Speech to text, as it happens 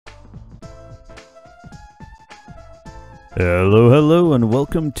Hello, and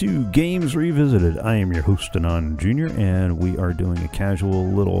welcome to Games Revisited. I am your host, Anon Jr., and we are doing a casual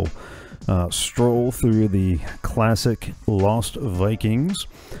little stroll through the classic Lost Vikings,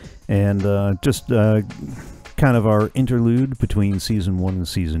 and just kind of our interlude between Season 1 and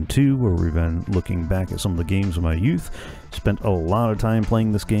Season 2, where we've been looking back at some of the games of my youth. Spent a lot of time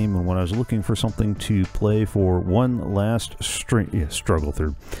playing this game, and when I was looking for something to play for one last struggle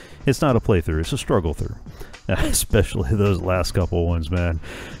through. It's not a playthrough, it's a struggle through. Especially those last couple ones, man.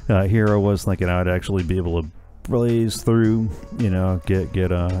 Here I was thinking I'd actually be able to blaze through, you know, get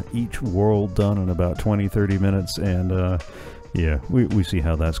each world done in about 20-30 minutes, and yeah, we see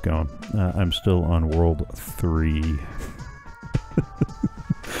how that's going. I'm still on World 3.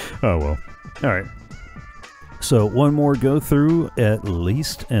 Oh well. Alright. So one more go through at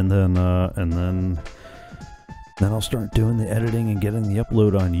least, and then I'll start doing the editing and getting the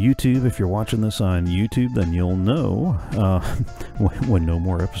upload on YouTube. If you're watching this on YouTube, then you'll know when no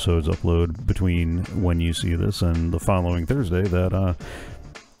more episodes upload between when you see this and the following Thursday that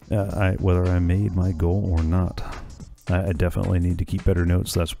whether I made my goal or not. I definitely need to keep better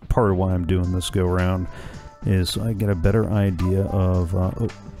notes. That's part of why I'm doing this go around, is so I get a better idea of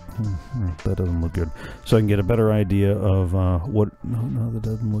that doesn't look good. So I can get a better idea of what. No, that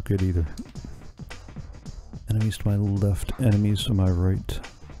doesn't look good either. Enemies to my left, enemies to my right.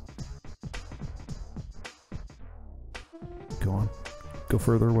 Go on. Go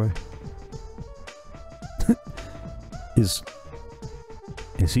further away. Is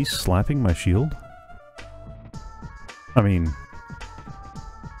he slapping my shield? I mean,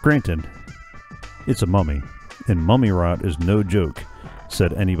 granted, it's a mummy, and mummy rot is no joke,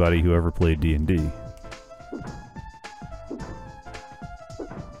 said anybody who ever played D&D.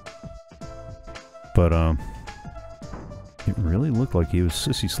 But, it really looked like he was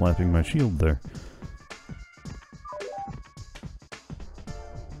sissy slapping my shield there.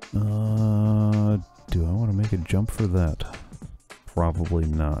 Do I want to make a jump for that? Probably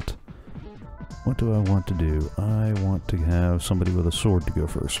not. What do I want to do? I want to have somebody with a sword to go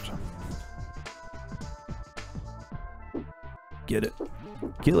first. Get it.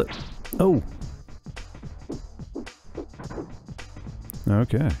 Kill it. Oh!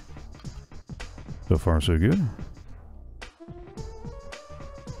 Okay. So far, so good.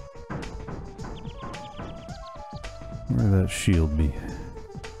 Where did that shield be?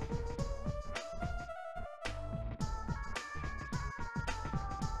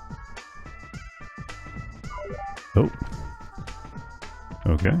 Oh.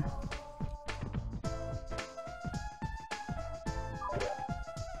 Okay.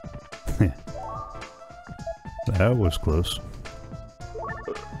 That was close.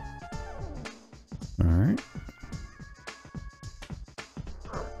 Alright.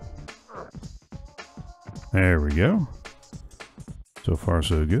 There we go. So far,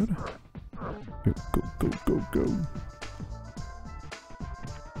 so good. Go, go, go, go, go.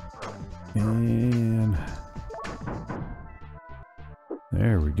 And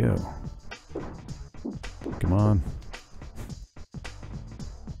there we go. Come on.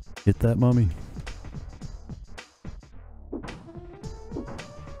 Hit that mummy.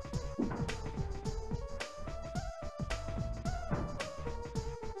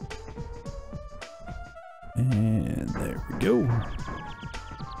 And there we go.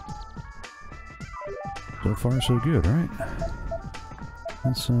 So far, so good, right?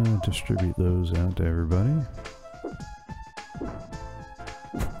 Let's distribute those out to everybody.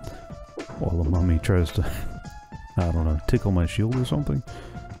 While the mummy tries to, I don't know, tickle my shield or something.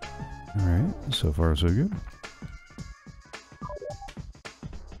 Alright, so far, so good.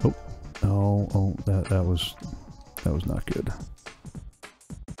 Oh, that was not good.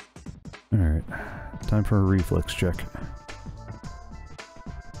 Alright, time for a reflex check.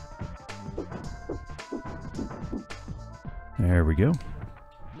 There we go.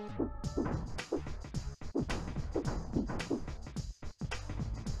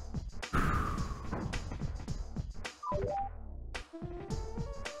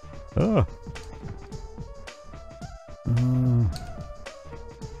 Oh.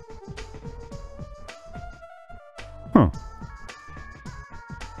 Huh.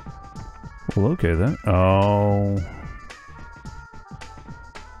 Well, okay then. Oh.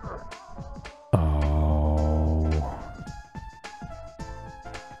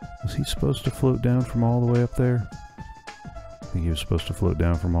 Was he supposed to float down from all the way up there? I think he was supposed to float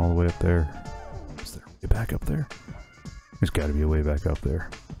down from all the way up there. Is there a way back up there? There's got to be a way back up there.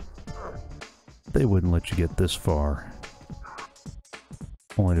 They wouldn't let you get this far.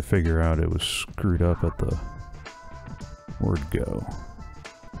 Only to figure out it was screwed up at the word go.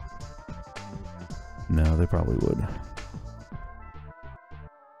 No, they probably would.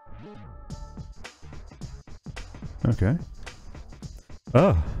 Okay.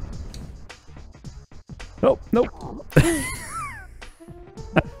 Oh. Oh, nope.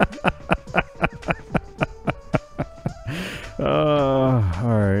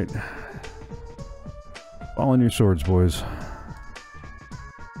 Alright. Fall on your swords, boys.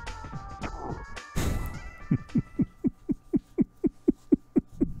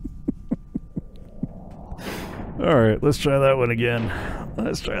 Alright, let's try that one again.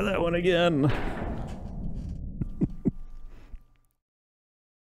 Let's try that one again.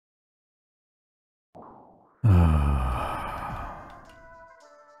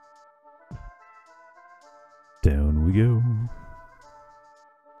 Down we go.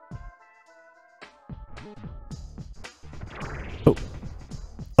 Oh.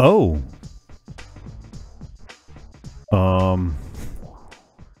 Oh.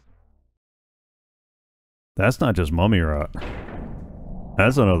 That's not just mummy rot.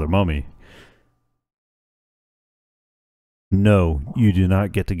 That's another mummy. No, you do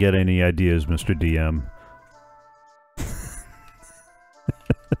not get to get any ideas, Mr. DM.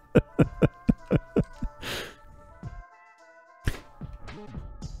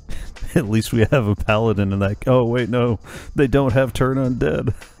 At least we have a paladin in that. Oh, wait, no. They don't have turn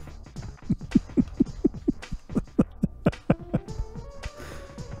undead.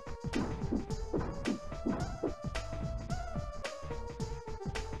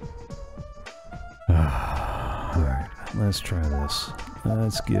 Alright, let's try this.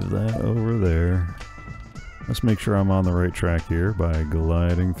 Let's give that over there. Let's make sure I'm on the right track here by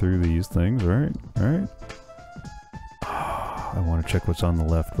gliding through these things, right? Alright. I want to check what's on the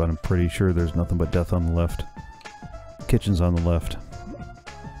left, but I'm pretty sure there's nothing but death on the left. Kitchen's on the left.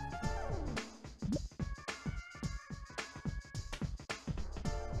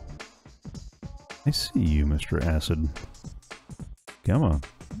 I see you, Mr. Acid. Come on.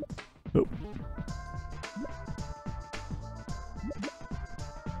 Oh.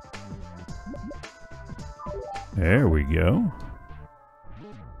 There we go.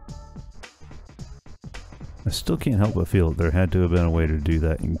 I still can't help but feel that there had to have been a way to do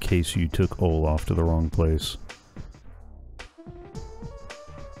that in case you took Ol off to the wrong place.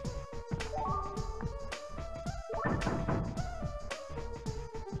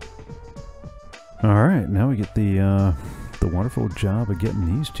 Alright, now we get the wonderful job of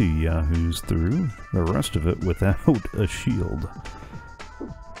getting these two yahoos through. The rest of it without a shield.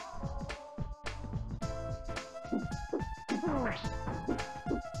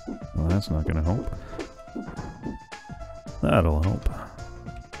 Well, that's not going to help. That'll help.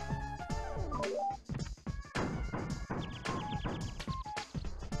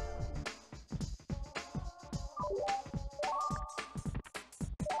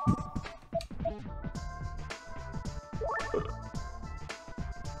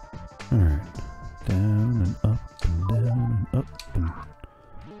 Alright. Down and up and down and up and...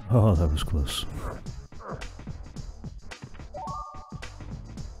 Oh, that was close.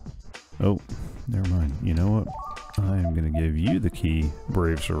 Oh, never mind. You know what? I am going to give you the key,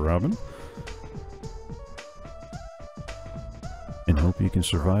 brave Sir Robin. And hope you can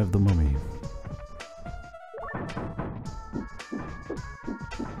survive the mummy.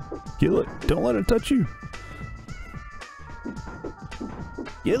 Kill it! Don't let it touch you!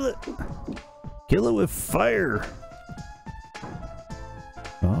 Kill it! Kill it with fire!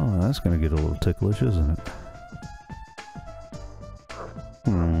 Oh, that's going to get a little ticklish, isn't it?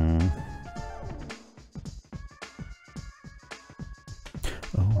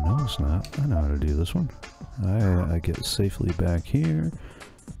 Not. I know how to do this one. I get safely back here.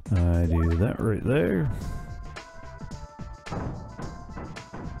 I do that right there.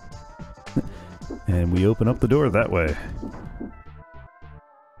 And we open up the door that way.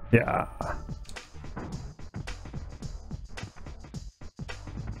 Yeah.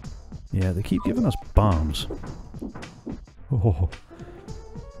 Yeah, they keep giving us bombs. Oh.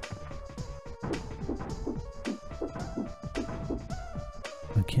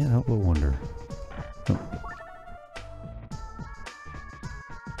 I can't help but wonder. Oh.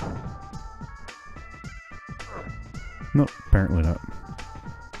 No, apparently not.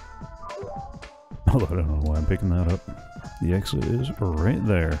 Although I don't know why I'm picking that up. The exit is right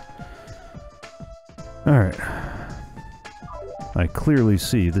there. Alright. I clearly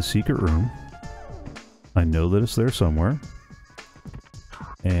see the secret room. I know that it's there somewhere.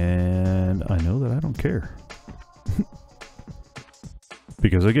 And I know that I don't care.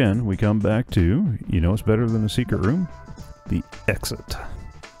 Because again, we come back to, you know what's better than a secret room? The exit.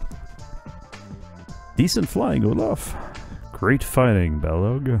 Decent flying, Olaf. Great fighting,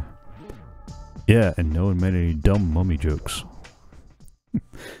 Balog. Yeah, and no one made any dumb mummy jokes.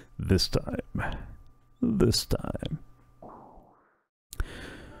 This time. this time.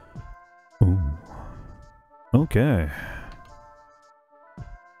 Ooh. Okay.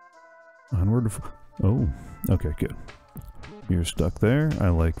 Onward. Oh, okay, good. You're stuck there. I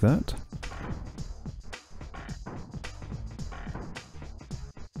like that.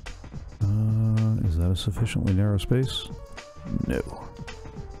 Is that a sufficiently narrow space? No.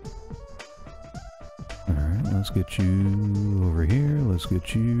 Alright, let's get you over here. Let's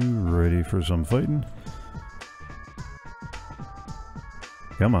get you ready for some fighting.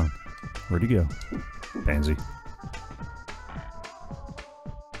 Come on. Where'd he go? Pansy.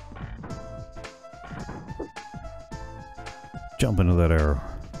 Jump into that arrow.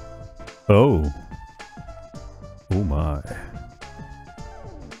 Oh. Oh my.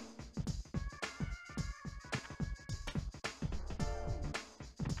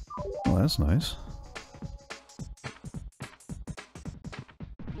 Oh, that's nice.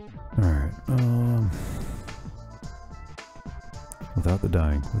 Alright, without the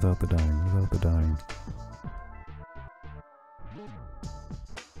dying, without the dying, without the dying.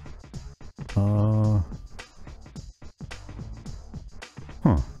 Huh.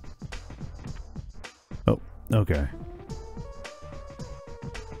 Oh, okay.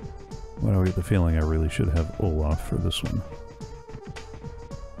 Why do I get the feeling I really should have Olaf for this one?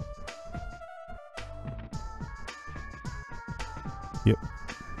 Yep.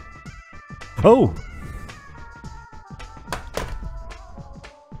 Oh!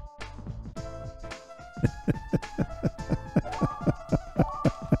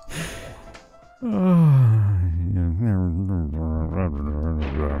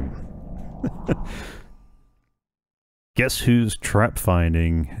 Guess whose trap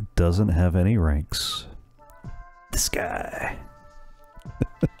finding doesn't have any ranks? This guy.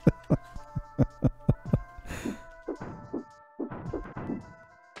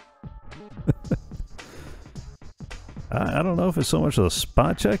 I don't know if it's so much of a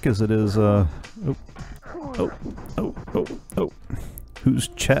spot check as it is, oh, whose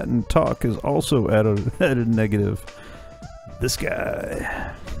chat and talk is also at a negative. This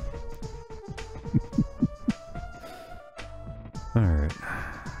guy. Alright.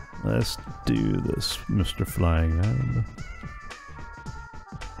 Let's do this, Mr. Flying Man.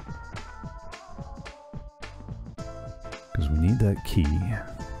 Because we need that key.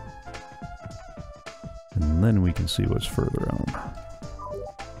 And then we can see what's further on.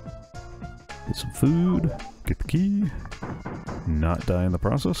 Get some food, get the key, not die in the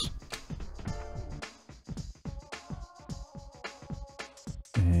process.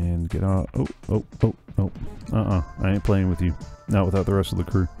 And get out. Oh. I ain't playing with you. Not without the rest of the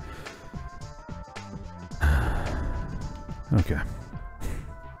crew. Okay.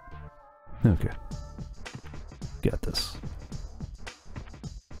 Okay. Got this.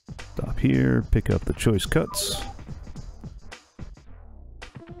 Stop here, pick up the choice cuts.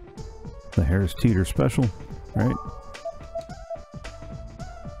 The Harris Teeter special, right?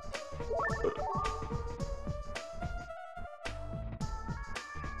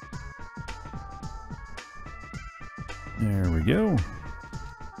 There we go.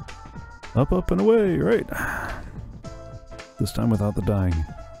 Up, up, and away, right? This time without the dying.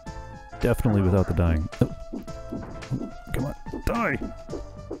 Definitely without the dying. Oh. Oh, come on, die!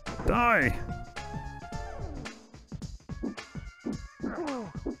 Die!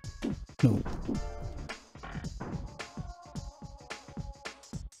 No.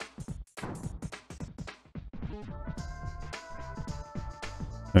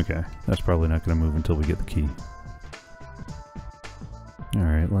 Okay, that's probably not going to move until we get the key.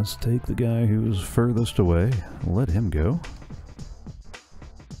 Alright, let's take the guy who's furthest away. Let him go.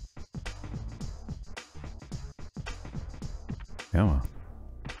 Come on.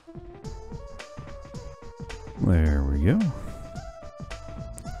 There we go.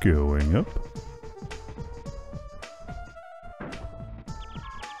 Going up.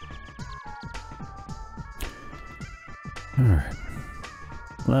 Alright.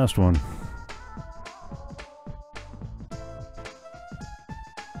 Last one.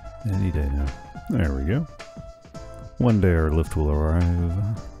 Any day now. There we go. One day our lift will arrive.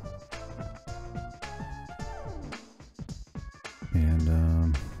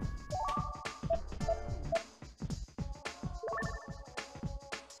 And,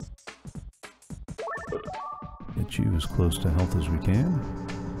 get you as close to health as we can.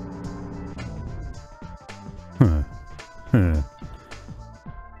 Huh. Huh.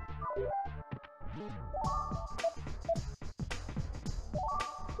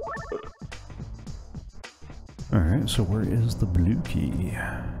 Alright, so where is the blue key?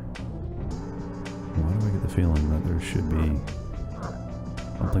 Why do I get the feeling that there should be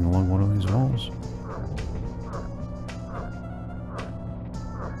something along one of these walls?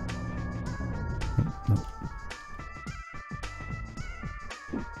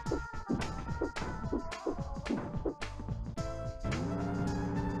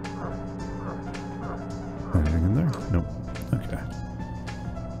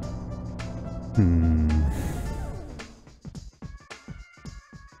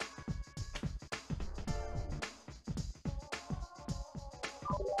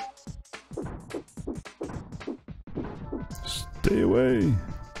 Stay away.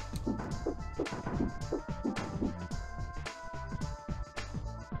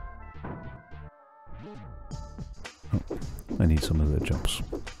 Oh, I need some of the jumps.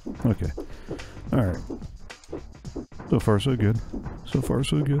 Okay. Alright. So far, so good. So far,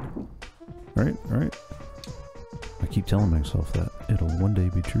 so good. Alright, alright. I keep telling myself that. It'll one day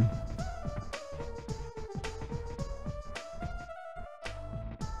be true.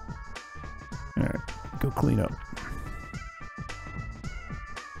 Alright, go clean up.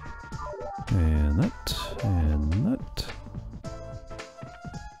 And that, and that.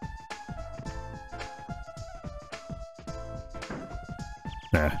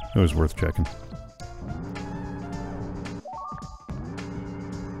 Nah, it was worth checking.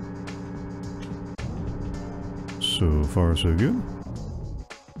 So far, so good.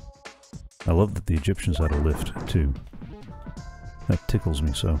 I love that the Egyptians had a lift, too. That tickles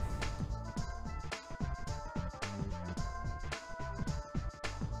me so.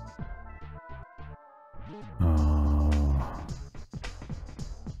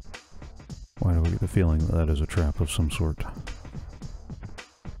 Why do I get the feeling that that is a trap of some sort?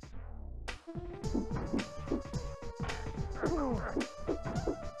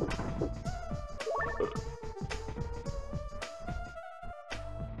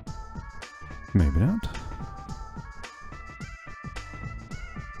 Maybe not.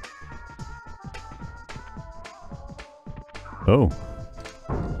 Oh.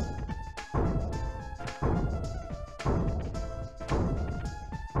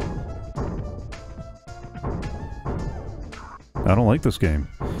 I don't like this game.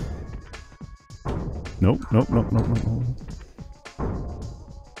 Nope, nope, nope, nope, nope, nope.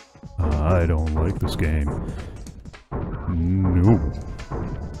 I don't like this game. No.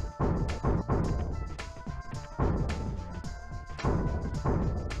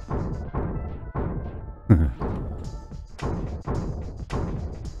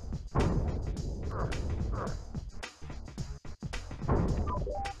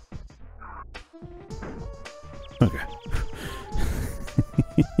 Okay.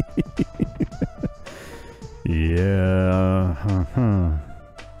 Yeah.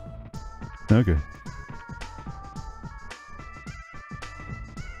 Okay.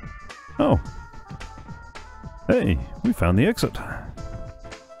 Oh. Hey, we found the exit.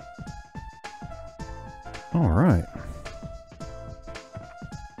 All right.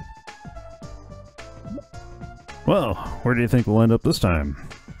 Well, where do you think we'll end up this time?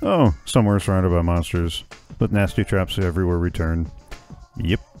 Oh, somewhere surrounded by monsters, with nasty traps everywhere we turn.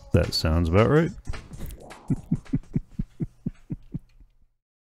 Yep, that sounds about right.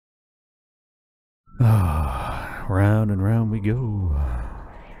 Round and round we go.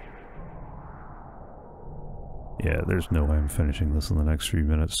 Yeah, there's no way I'm finishing this in the next few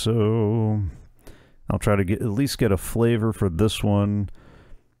minutes, so I'll try to at least get a flavor for this one.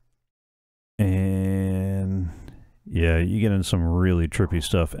 And yeah, you get into some really trippy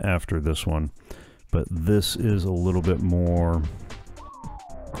stuff after this one, but this is a little bit more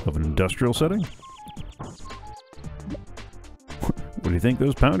of an industrial setting. What do you think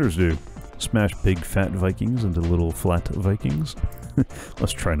those pounders do? Smash big fat Vikings into little flat Vikings?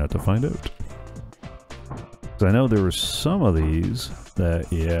 Let's try not to find out. Because I know there were some of these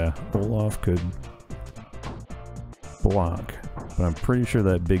that, yeah, Olaf could block, but I'm pretty sure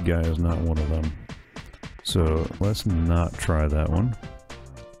that big guy is not one of them. So let's not try that one,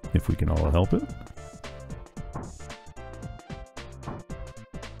 if we can all help it.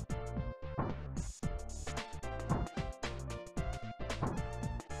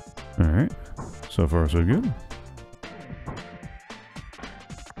 Alright, so far so good.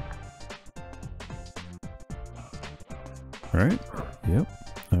 Alright, yep,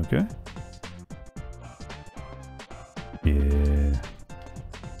 okay. Yeah.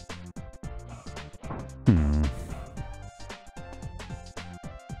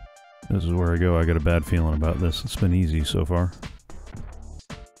 This is where I go. I got a bad feeling about this. It's been easy so far.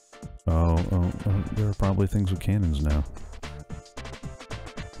 Oh, there are probably things with cannons now.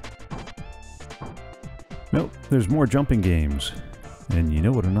 Nope, there's more jumping games. And you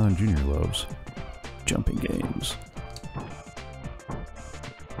know what a non-junior loves? Jumping games.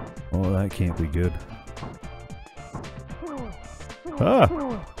 Oh, that can't be good. Ah!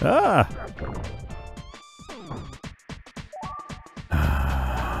 Ah!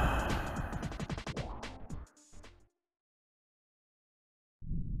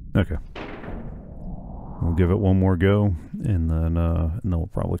 Okay. We'll give it one more go, and then we'll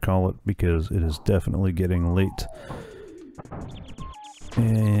probably call it, because it is definitely getting late.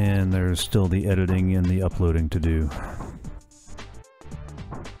 And there's still the editing and the uploading to do.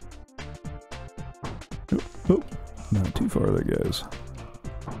 Oh, not too far there, guys.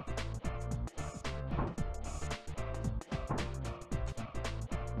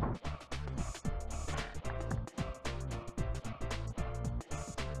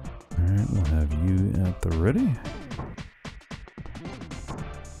 Alright, we'll have you at the ready.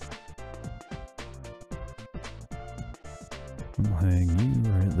 We'll hang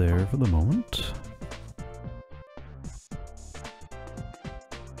you right there for the moment.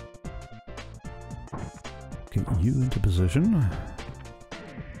 Get you into position.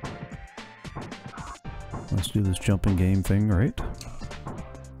 Let's do this jumping game thing, right?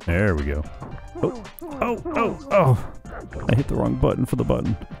 There we go. Oh, oh, oh, oh! I hit the wrong button for the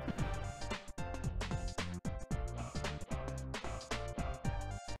button.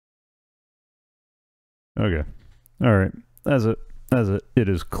 Okay. Alright. That's it. That's it. It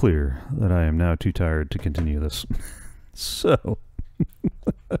is clear that I am now too tired to continue this. So,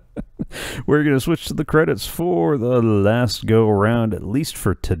 we're going to switch to the credits for the last go around, at least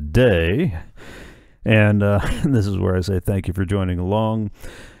for today. And this is where I say thank you for joining along.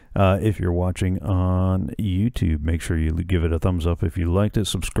 If you're watching on YouTube, make sure you give it a thumbs up if you liked it.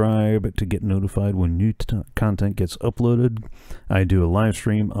 Subscribe to get notified when new content gets uploaded. I do a live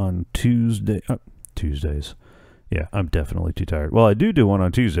stream on Tuesdays. Yeah, I'm definitely too tired. Well, I do one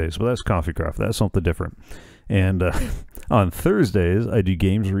on Tuesdays, but that's Coffee Craft. That's something different. And on Thursdays, I do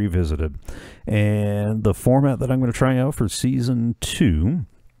Games Revisited. And the format that I'm going to try out for Season 2,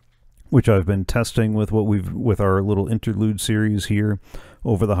 which I've been testing with with our little interlude series here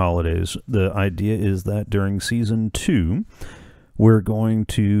over the holidays. The idea is that during Season 2, we're going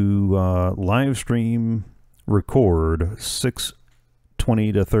to live stream record 6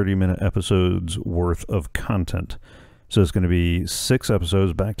 20 to 30 minute episodes worth of content. So it's going to be 6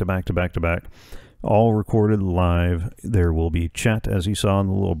 episodes back to back to back to back, all recorded live. There will be chat, as you saw in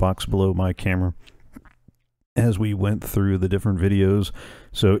the little box below my camera, as we went through the different videos.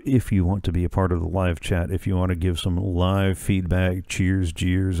 So if you want to be a part of the live chat, if you want to give some live feedback, cheers,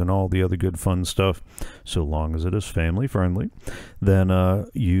 jeers, and all the other good fun stuff, so long as it is family friendly, then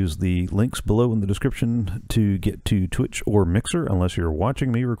use the links below in the description to get to Twitch or Mixer, unless you're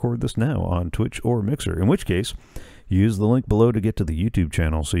watching me record this now on Twitch or Mixer, in which case use the link below to get to the YouTube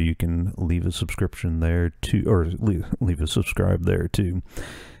channel, so you can leave a subscription there too, or leave a subscribe there too.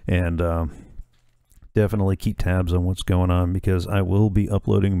 And definitely keep tabs on what's going on, because I will be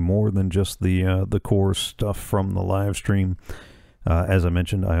uploading more than just the core stuff from the live stream. As I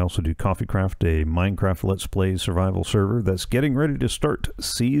mentioned, I also do Coffee Craft, a Minecraft Let's Play survival server that's getting ready to start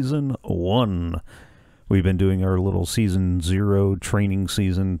Season 1. We've been doing our little Season 0 training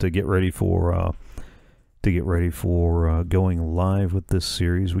season to get ready for going live with this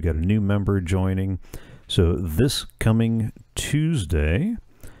series. We got a new member joining. So this coming Tuesday,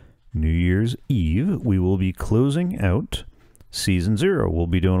 New Year's Eve, we will be closing out Season 0. We'll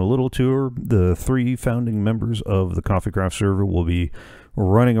be doing a little tour. The 3 founding members of the Coffee Craft server will be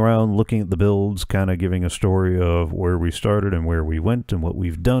running around looking at the builds, kind of giving a story of where we started and where we went and what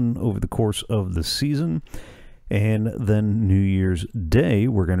we've done over the course of the season. And then New Year's Day,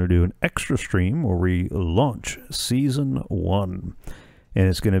 we're going to do an extra stream where we launch Season 1. And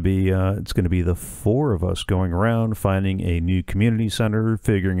it's going to be the 4 of us going around, finding a new community center,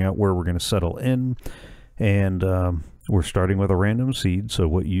 figuring out where we're going to settle in, and we're starting with a random seed. So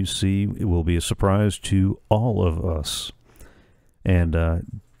what you see, it will be a surprise to all of us.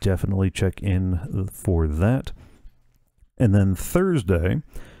 And definitely check in for that. And then Thursday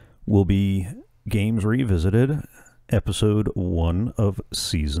will be Games Revisited, Episode 1 of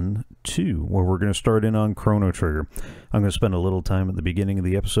Season 2, where we're going to start in on Chrono Trigger. I'm going to spend a little time at the beginning of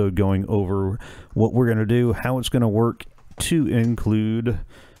the episode going over what we're going to do, how it's going to work, to include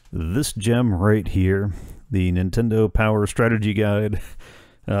this gem right here, the Nintendo Power Strategy Guide.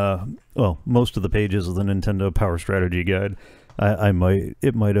 Well, most of the pages of the Nintendo Power Strategy Guide.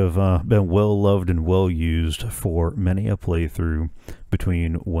 It might have been well loved and well used for many a playthrough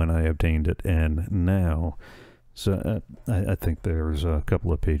between when I obtained it and now. So I think there's a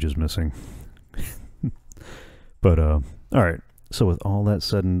couple of pages missing. But all right, so with all that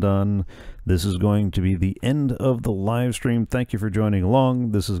said and done, this is going to be the end of the live stream. Thank you for joining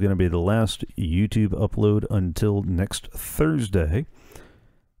along. This is going to be the last YouTube upload until next Thursday,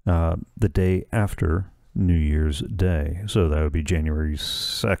 the day after New Year's Day. So that would be January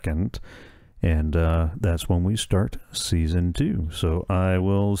 2nd, and that's when we start Season 2. So I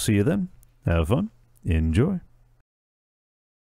will see you then. Have fun, Enjoy.